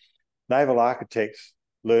designed. Naval architects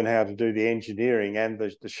learn how to do the engineering and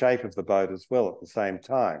the shape of the boat as well at the same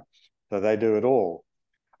time. So they do it all.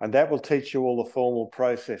 And that will teach you all the formal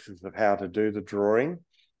processes of how to do the drawing,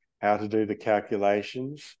 how to do the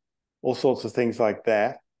calculations, all sorts of things like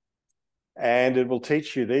that. And it will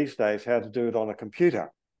teach you these days how to do it on a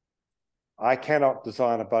computer. I cannot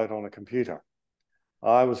design a boat on a computer.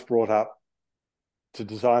 I was brought up to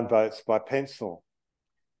design boats by pencil.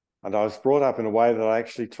 And I was brought up in a way that I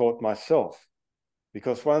actually taught myself.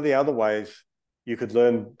 Because one of the other ways you could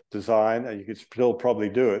learn design, and you could still probably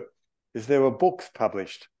do it, is there were books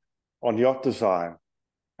published on yacht design,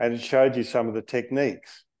 and it showed you some of the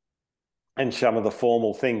techniques and some of the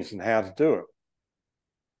formal things and how to do it.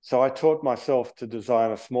 So I taught myself to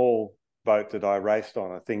design a small boat that I raced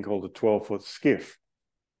on, a thing called a 12-foot skiff.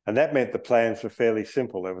 And that meant the plans were fairly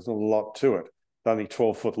simple. There wasn't a lot to it. It's only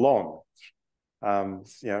 12 foot long, 3.6,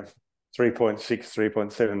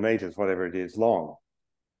 3.7 meters, whatever it is, long.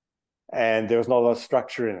 And there was not a lot of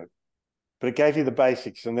structure in it. But it gave you the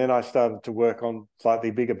basics. And then I started to work on slightly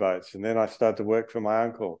bigger boats. And then I started to work for my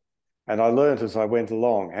uncle. And I learned as I went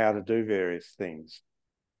along how to do various things.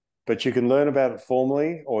 But you can learn about it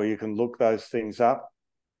formally, or you can look those things up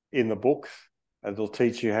in the books, and it'll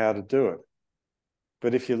teach you how to do it.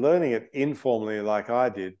 But if you're learning it informally like I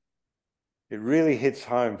did, it really hits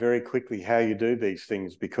home very quickly how you do these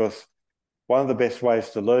things, because one of the best ways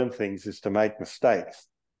to learn things is to make mistakes.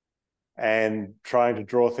 And trying to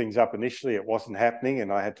draw things up initially, it wasn't happening,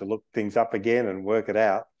 and I had to look things up again and work it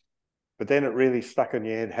out. But then it really stuck in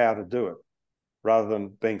your head how to do it, rather than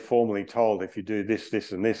being formally told, if you do this,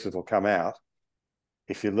 this, and this, it'll come out.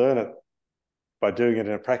 If you learn it by doing it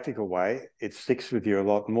in a practical way, it sticks with you a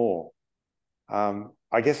lot more.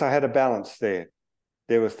 I guess I had a balance there.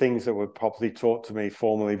 There were things that were properly taught to me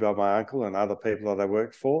formally by my uncle and other people that I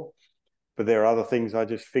worked for, but there are other things I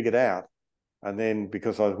just figured out. And then,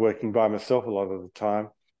 because I was working by myself a lot of the time,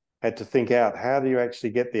 had to think out, how do you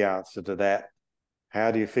actually get the answer to that?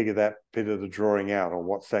 How do you figure that bit of the drawing out, or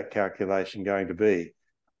what's that calculation going to be?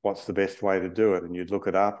 What's the best way to do it? And you'd look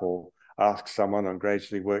it up or ask someone and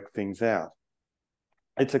gradually work things out.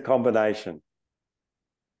 It's a combination.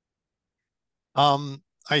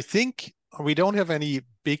 I think we don't have any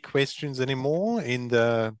big questions anymore in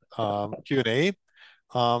the Q&A.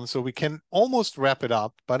 So we can almost wrap it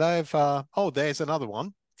up, but there's another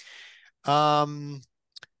one.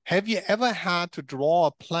 Have you ever had to draw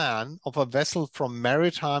a plan of a vessel from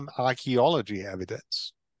maritime archaeology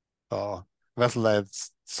evidence? Or vessel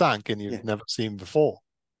that's sunk and you've never seen before?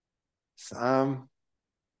 I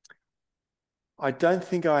don't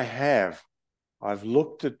think I have. I've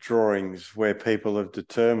looked at drawings where people have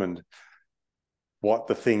determined what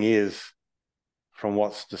the thing is from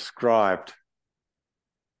what's described.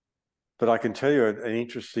 But I can tell you an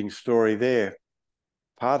interesting story there.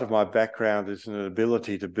 Part of my background is an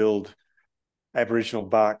ability to build Aboriginal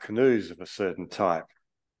bark canoes of a certain type.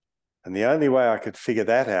 And the only way I could figure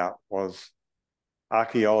that out was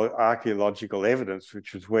archaeological evidence,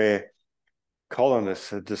 which was where colonists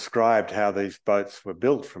had described how these boats were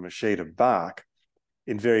built from a sheet of bark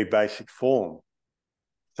in very basic form.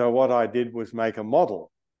 So what I did was make a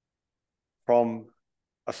model from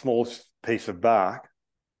a small piece of bark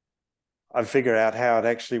and figure out how it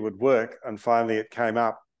actually would work. And finally it came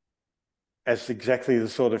up as exactly the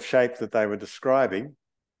sort of shape that they were describing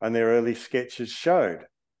and their early sketches showed.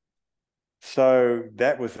 So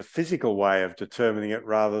that was a physical way of determining it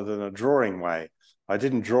rather than a drawing way. I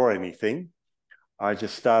didn't draw anything. I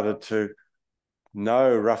just started to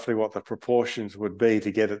know roughly what the proportions would be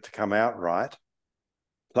to get it to come out right,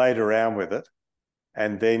 played around with it,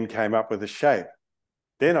 and then came up with a shape.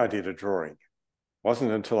 Then I did a drawing. It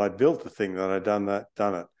wasn't until I built the thing that I'd done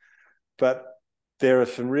it. But there are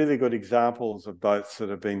some really good examples of boats that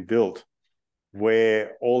have been built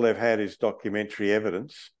where all they've had is documentary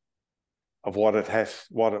evidence of what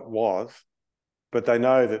it was, but they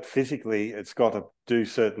know that physically it's got to do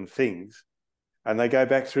certain things. And they go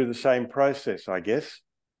back through the same process, I guess,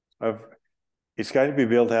 of it's going to be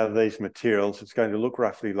built out of these materials. It's going to look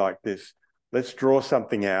roughly like this. Let's draw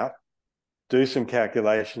something out, do some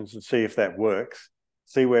calculations and see if that works,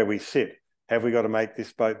 see where we sit. Have we got to make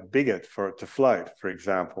this boat bigger for it to float, for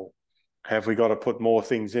example? Have we got to put more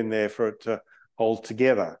things in there for it to hold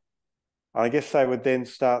together? I guess they would then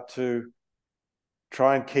start to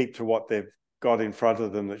try and keep to what they've got in front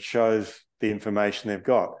of them that shows the information they've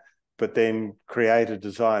got, but then create a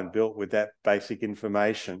design built with that basic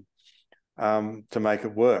information to make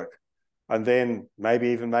it work. And then maybe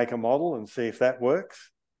even make a model and see if that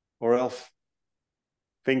works, or else,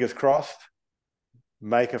 fingers crossed,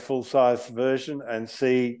 make a full-size version and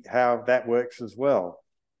see how that works as well.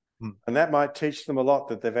 And that might teach them a lot,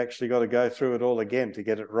 that they've actually got to go through it all again to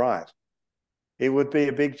get it right. It would be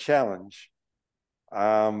a big challenge.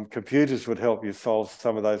 Computers would help you solve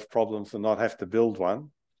some of those problems and not have to build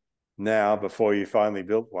one now before you finally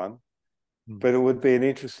built one. But it would be an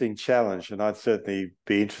interesting challenge, and I'd certainly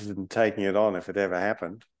be interested in taking it on if it ever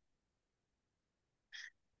happened.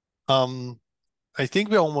 I think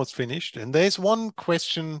we're almost finished, and there's one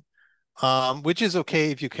question, which is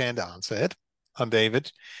okay if you can't answer it,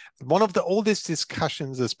 David. One of the oldest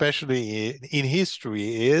discussions, especially in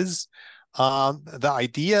history, is the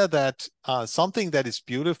idea that something that is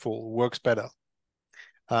beautiful works better.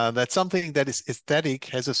 That something that is aesthetic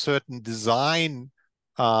has a certain design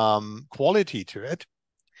quality to it.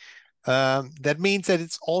 That means that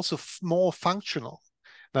it's also more functional.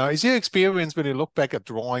 Now, is your experience when you look back at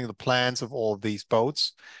drawing the plans of all of these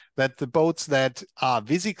boats, that the boats that are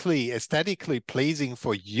physically, aesthetically pleasing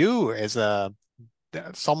for you as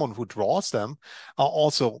someone who draws them are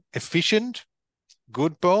also efficient,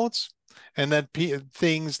 good boats, and that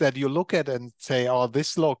things that you look at and say, oh,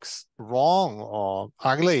 this looks wrong or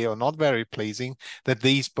ugly or not very pleasing, that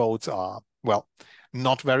these boats are, well,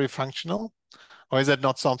 not very functional? Or is that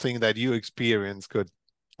not something that you experience could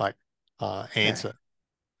answer? Yeah.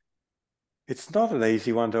 It's not an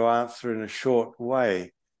easy one to answer in a short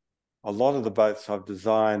way. A lot of the boats I've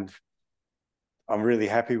designed, I'm really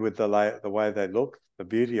happy with the way they look, the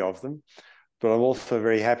beauty of them, but I'm also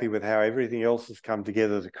very happy with how everything else has come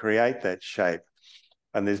together to create that shape.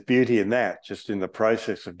 And there's beauty in that, just in the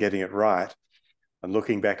process of getting it right and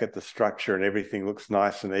looking back at the structure and everything looks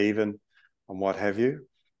nice and even and what have you.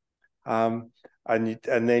 And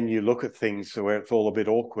then you look at things where it's all a bit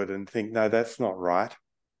awkward and think, no, that's not right.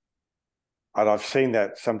 And I've seen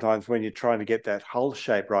that sometimes when you're trying to get that hull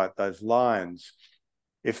shape right, those lines,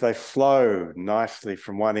 if they flow nicely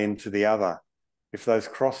from one end to the other, if those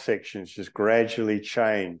cross sections just gradually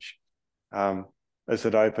change as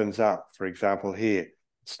it opens up, for example, here, it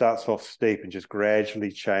starts off steep and just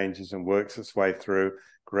gradually changes and works its way through,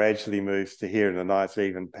 gradually moves to here in a nice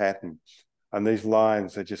even pattern. And these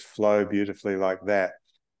lines, they just flow beautifully like that.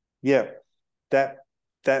 Yeah, that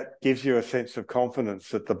gives you a sense of confidence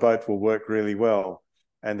that the boat will work really well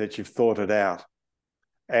and that you've thought it out.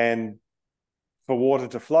 And for water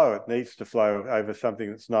to flow, it needs to flow over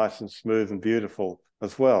something that's nice and smooth and beautiful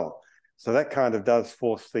as well. So that kind of does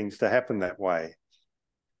force things to happen that way.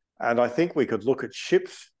 And I think we could look at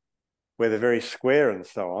ships where they're very square and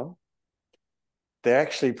so on. They're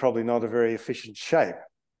actually probably not a very efficient shape,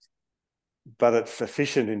 but it's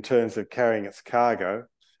efficient in terms of carrying its cargo.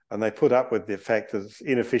 And they put up with the fact that it's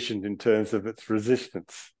inefficient in terms of its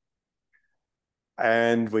resistance.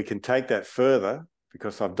 And we can take that further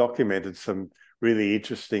because I've documented some really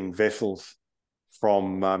interesting vessels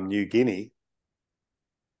from New Guinea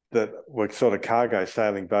that were sort of cargo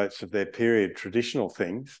sailing boats of their period, traditional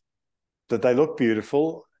things, that they look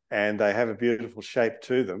beautiful and they have a beautiful shape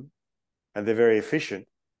to them. and they're very efficient.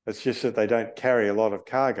 It's just that they don't carry a lot of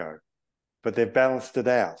cargo, but they've balanced it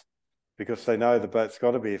out because they know the boat's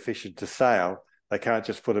got to be efficient to sail. They can't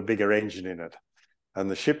just put a bigger engine in it. And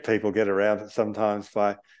the ship people get around it sometimes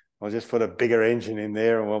by, I'll just put a bigger engine in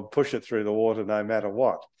there and we'll push it through the water no matter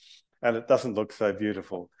what. And it doesn't look so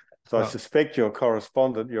beautiful. So I suspect your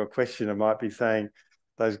correspondent, your questioner might be saying,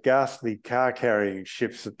 those ghastly car-carrying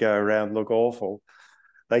ships that go around look awful.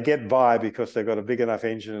 They get by because they've got a big enough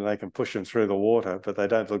engine and they can push them through the water, but they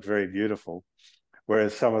don't look very beautiful.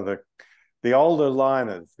 Whereas some of the older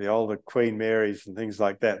liners, the older Queen Marys and things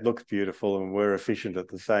like that looked beautiful and were efficient at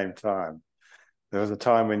the same time. There was a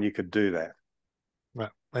time when you could do that.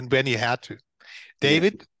 Well, and when you had to.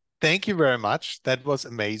 David, thank you very much. That was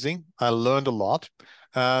amazing. I learned a lot.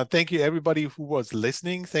 Thank you, everybody who was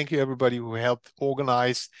listening. Thank you, everybody who helped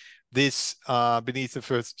organize this Beneath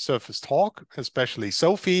the Surface talk, especially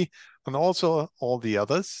Sophie and also all the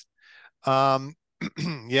others.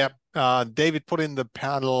 Yeah, David put in the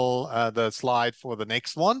panel the slide for the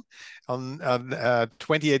next one on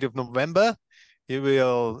 28th of November. You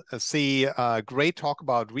will see a great talk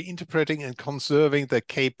about reinterpreting and conserving the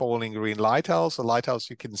Cape Bowling Green Lighthouse, a lighthouse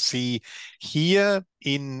you can see here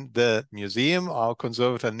in the museum. Our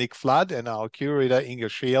conservator, Nick Flood, and our curator, Inga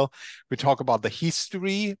Scheel. We talk about the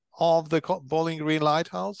history of the Bowling Green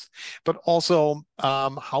Lighthouse, but also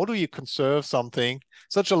how do you conserve something,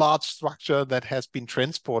 such a large structure that has been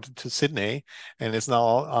transported to Sydney and is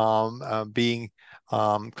now being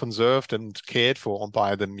conserved and cared for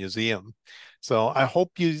by the museum. So I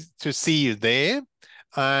hope to see you there.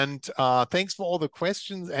 And thanks for all the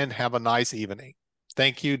questions and have a nice evening.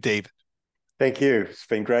 Thank you, David. Thank you. It's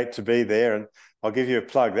been great to be there. And I'll give you a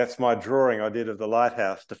plug. That's my drawing I did of the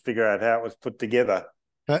lighthouse to figure out how it was put together.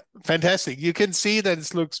 Fantastic. You can see that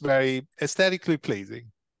it looks very aesthetically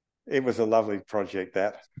pleasing. It was a lovely project,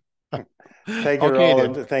 that. Thank you, Okay,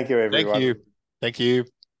 Roland. then. Thank you, everyone. Thank you. Thank you.